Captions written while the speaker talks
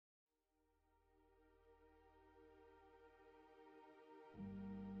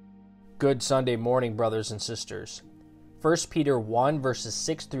Good Sunday morning, brothers and sisters. 1 Peter 1 verses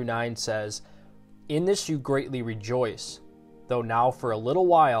 6 through 9 says, "In this you greatly rejoice, though now for a little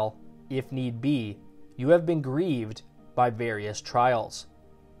while, if need be, you have been grieved by various trials,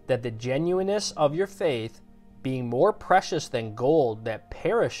 that the genuineness of your faith, being more precious than gold that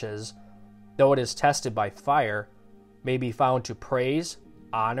perishes, though it is tested by fire, may be found to praise,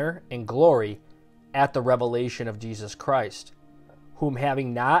 honor, and glory at the revelation of Jesus Christ, whom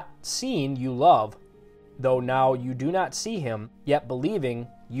having not seen you love, though now you do not see him, yet believing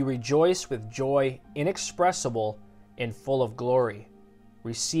you rejoice with joy inexpressible and full of glory,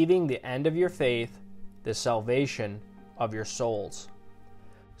 receiving the end of your faith, the salvation of your souls."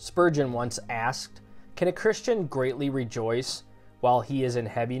 Spurgeon once asked, "Can a Christian greatly rejoice while he is in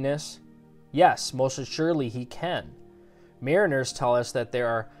heaviness?" Yes, most assuredly he can. Mariners tell us that there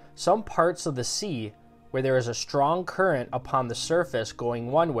are some parts of the sea where there is a strong current upon the surface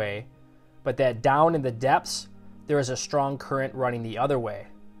going one way, but that down in the depths there is a strong current running the other way.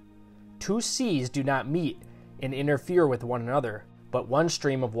 Two seas do not meet and interfere with one another, but one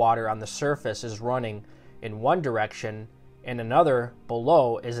stream of water on the surface is running in one direction and another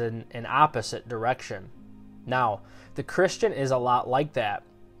below is in an opposite direction. Now, the Christian is a lot like that.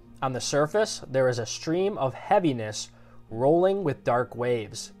 On the surface, there is a stream of heaviness rolling with dark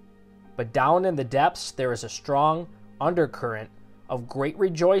waves, but down in the depths there is a strong undercurrent of great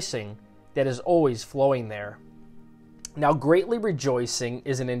rejoicing that is always flowing there. Now, greatly rejoicing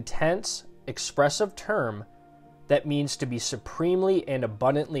is an intense, expressive term that means to be supremely and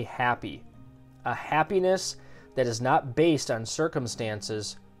abundantly happy, a happiness that is not based on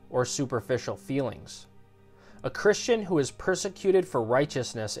circumstances or superficial feelings. A Christian who is persecuted for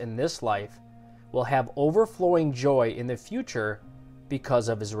righteousness in this life will have overflowing joy in the future because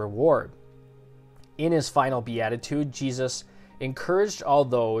of his reward. In his final beatitude, Jesus encouraged all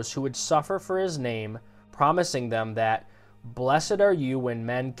those who would suffer for his name, promising them that, "Blessed are you when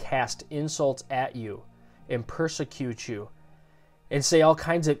men cast insults at you and persecute you, and say all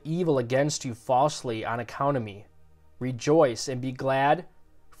kinds of evil against you falsely on account of me. Rejoice and be glad,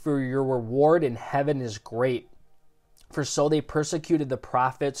 for your reward in heaven is great. For so they persecuted the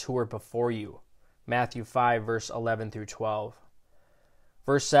prophets who were before you." Matthew 5, verse 11 through 12.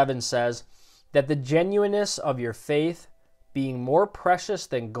 Verse 7 says, "That the genuineness of your faith, being more precious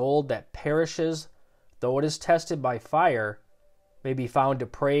than gold that perishes, though it is tested by fire, may be found to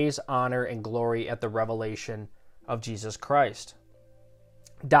praise, honor, and glory at the revelation of Jesus Christ."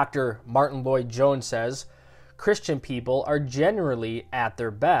 Dr. Martin Lloyd-Jones says, "Christian people are generally at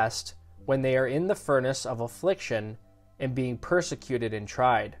their best when they are in the furnace of affliction and being persecuted and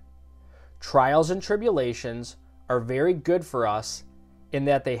tried. Trials and tribulations are very good for us in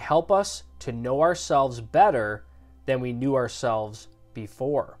that they help us to know ourselves better than we knew ourselves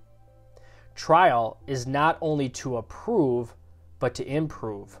before." Trial is not only to approve, but to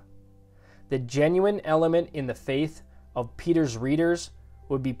improve. The genuine element in the faith of Peter's readers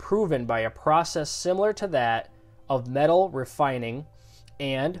would be proven by a process similar to that of metal refining,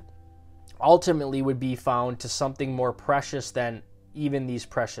 and ultimately would be found to something more precious than even these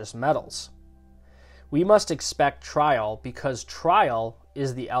precious metals. We must expect trial because trial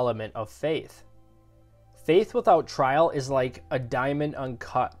is the element of faith. Faith without trial is like a diamond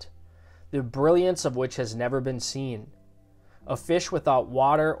uncut, the brilliance of which has never been seen. A fish without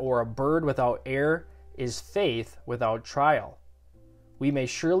water or a bird without air is faith without trial. We may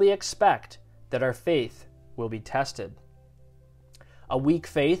surely expect that our faith will be tested. A weak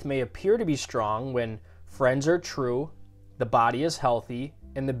faith may appear to be strong when friends are true, the body is healthy,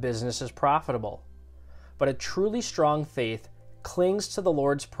 and the business is profitable. But a truly strong faith clings to the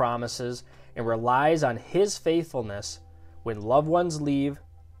Lord's promises and relies on His faithfulness when loved ones leave,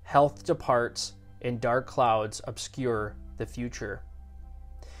 health departs, and dark clouds obscure the future.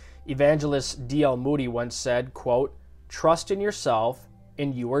 Evangelist D.L. Moody once said, quote, "Trust in yourself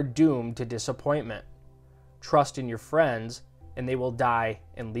and you are doomed to disappointment. Trust in your friends and they will die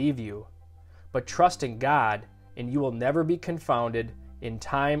and leave you. But trust in God and you will never be confounded in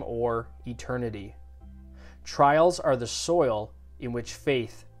time or eternity." Trials are the soil in which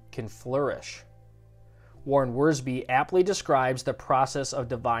faith can flourish. Warren Wiersbe aptly describes the process of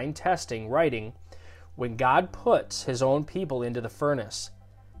divine testing, writing, "When God puts His own people into the furnace,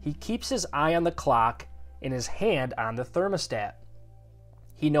 He keeps His eye on the clock and His hand on the thermostat.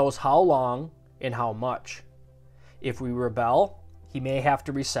 He knows how long and how much. If we rebel, He may have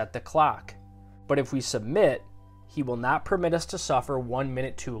to reset the clock. But if we submit, He will not permit us to suffer 1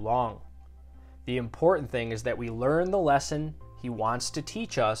 minute too long. The important thing is that we learn the lesson He wants to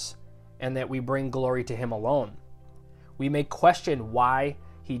teach us and that we bring glory to Him alone. We may question why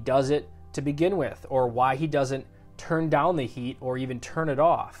he does it to begin with, or why he doesn't turn down the heat or even turn it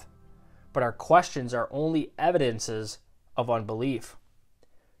off. But our questions are only evidences of unbelief.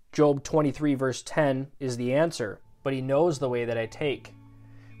 Job 23 verse 10 is the answer, but he knows the way that I take.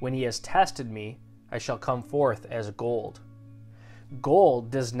 When he has tested me, I shall come forth as gold.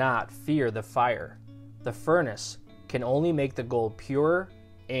 Gold does not fear the fire. The furnace can only make the gold purer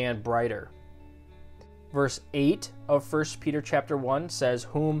and brighter. Verse 8 of 1 Peter chapter 1 says,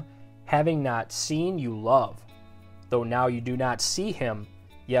 "Whom, having not seen, you love, though now you do not see him,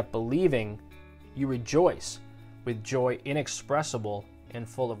 yet believing, you rejoice with joy inexpressible and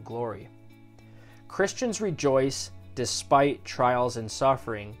full of glory." Christians rejoice despite trials and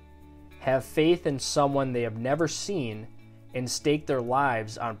suffering, have faith in someone they have never seen, and stake their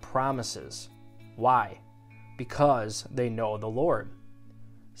lives on promises. Why? Because they know the Lord.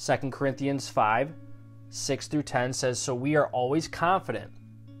 2 Corinthians 5, 6 through 10 says, "So we are always confident,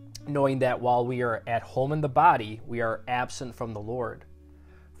 knowing that while we are at home in the body, we are absent from the Lord.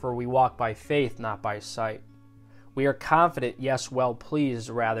 For we walk by faith, not by sight. We are confident, yes, well pleased,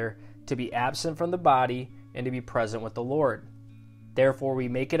 rather, to be absent from the body and to be present with the Lord. Therefore we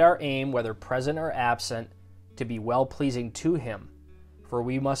make it our aim, whether present or absent, to be well-pleasing to him. For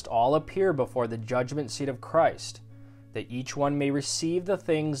we must all appear before the judgment seat of Christ, that each one may receive the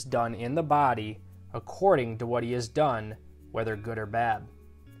things done in the body according to what he has done, whether good or bad."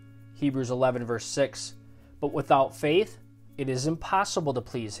 Hebrews 11 verse 6, "But without faith it is impossible to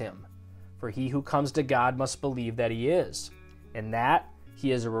please him. For he who comes to God must believe that he is, and that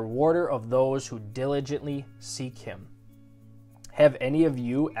he is a rewarder of those who diligently seek him." Have any of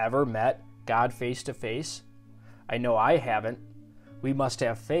you ever met God face to face? I know I haven't. We must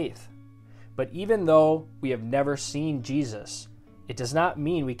have faith. But even though we have never seen Jesus, it does not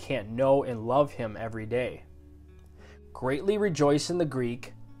mean we can't know and love him every day. Greatly rejoice in the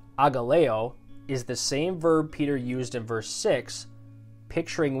Greek, agaleo, is the same verb Peter used in verse 6,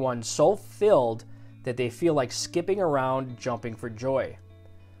 picturing one so filled that they feel like skipping around, jumping for joy.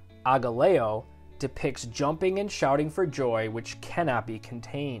 Agaleo depicts jumping and shouting for joy which cannot be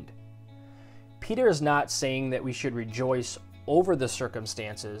contained. Peter is not saying that we should rejoice over the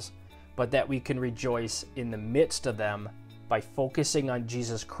circumstances, but that we can rejoice in the midst of them by focusing on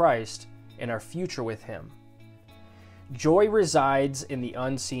Jesus Christ and our future with him. Joy resides in the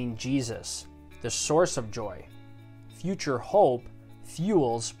unseen Jesus, the source of joy. Future hope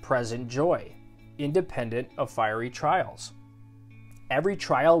fuels present joy, independent of fiery trials. Every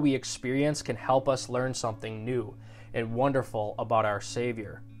trial we experience can help us learn something new and wonderful about our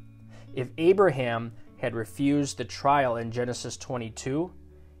Savior. If Abraham had refused the trial in Genesis 22,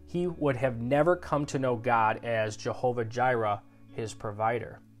 he would have never come to know God as Jehovah Jireh, his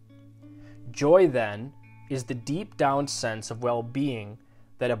provider. Joy, then, is the deep down sense of well-being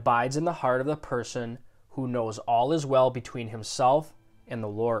that abides in the heart of the person who knows all is well between himself and the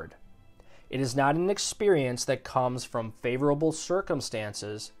Lord. It is not an experience that comes from favorable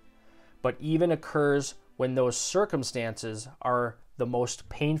circumstances, but even occurs when those circumstances are the most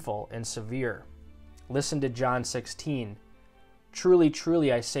painful and severe. Listen to John 16. "Truly,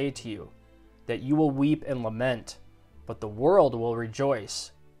 truly, I say to you, that you will weep and lament, but the world will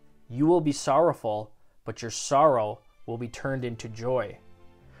rejoice. You will be sorrowful, but your sorrow will be turned into joy.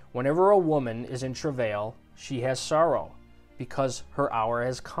 Whenever a woman is in travail, she has sorrow, because her hour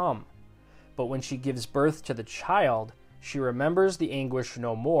has come. But when she gives birth to the child, she remembers the anguish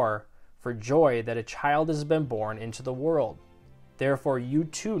no more, for joy that a child has been born into the world. Therefore you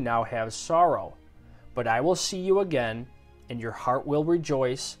too now have sorrow, but I will see you again, and your heart will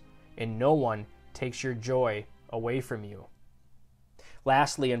rejoice, and no one takes your joy away from you."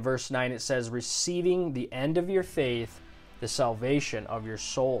 Lastly, in verse 9 it says, "Receiving the end of your faith, the salvation of your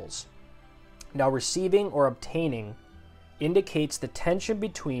souls." Now, receiving or obtaining indicates the tension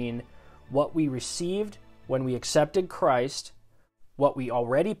between what we received when we accepted Christ, what we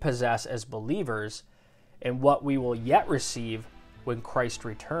already possess as believers, and what we will yet receive when Christ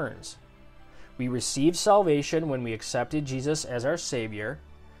returns. We receive salvation when we accepted Jesus as our Savior,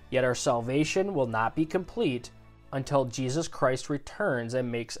 yet our salvation will not be complete until Jesus Christ returns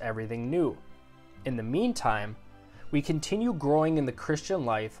and makes everything new. In the meantime, we continue growing in the Christian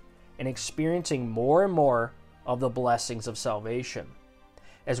life and experiencing more and more of the blessings of salvation.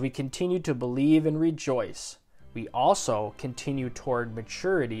 As we continue to believe and rejoice, we also continue toward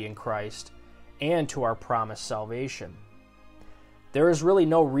maturity in Christ and to our promised salvation. There is really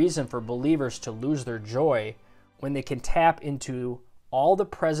no reason for believers to lose their joy when they can tap into all the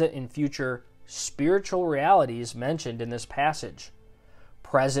present and future spiritual realities mentioned in this passage: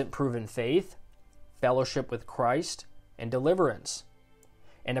 present proven faith, fellowship with Christ, and deliverance.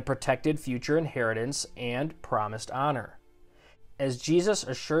 and a protected future inheritance and promised honor. As Jesus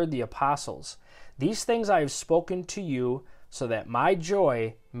assured the apostles, "These things I have spoken to you so that my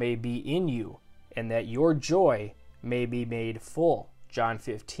joy may be in you, and that your joy may be made full." John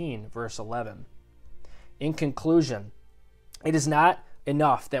 15, verse 11. In conclusion, it is not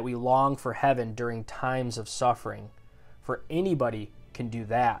enough that we long for heaven during times of suffering, for anybody can do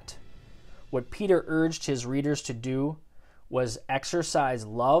that. What Peter urged his readers to do was exercise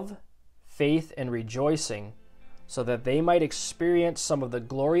love, faith, and rejoicing so that they might experience some of the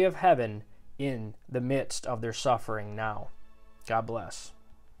glory of heaven in the midst of their suffering now. God bless.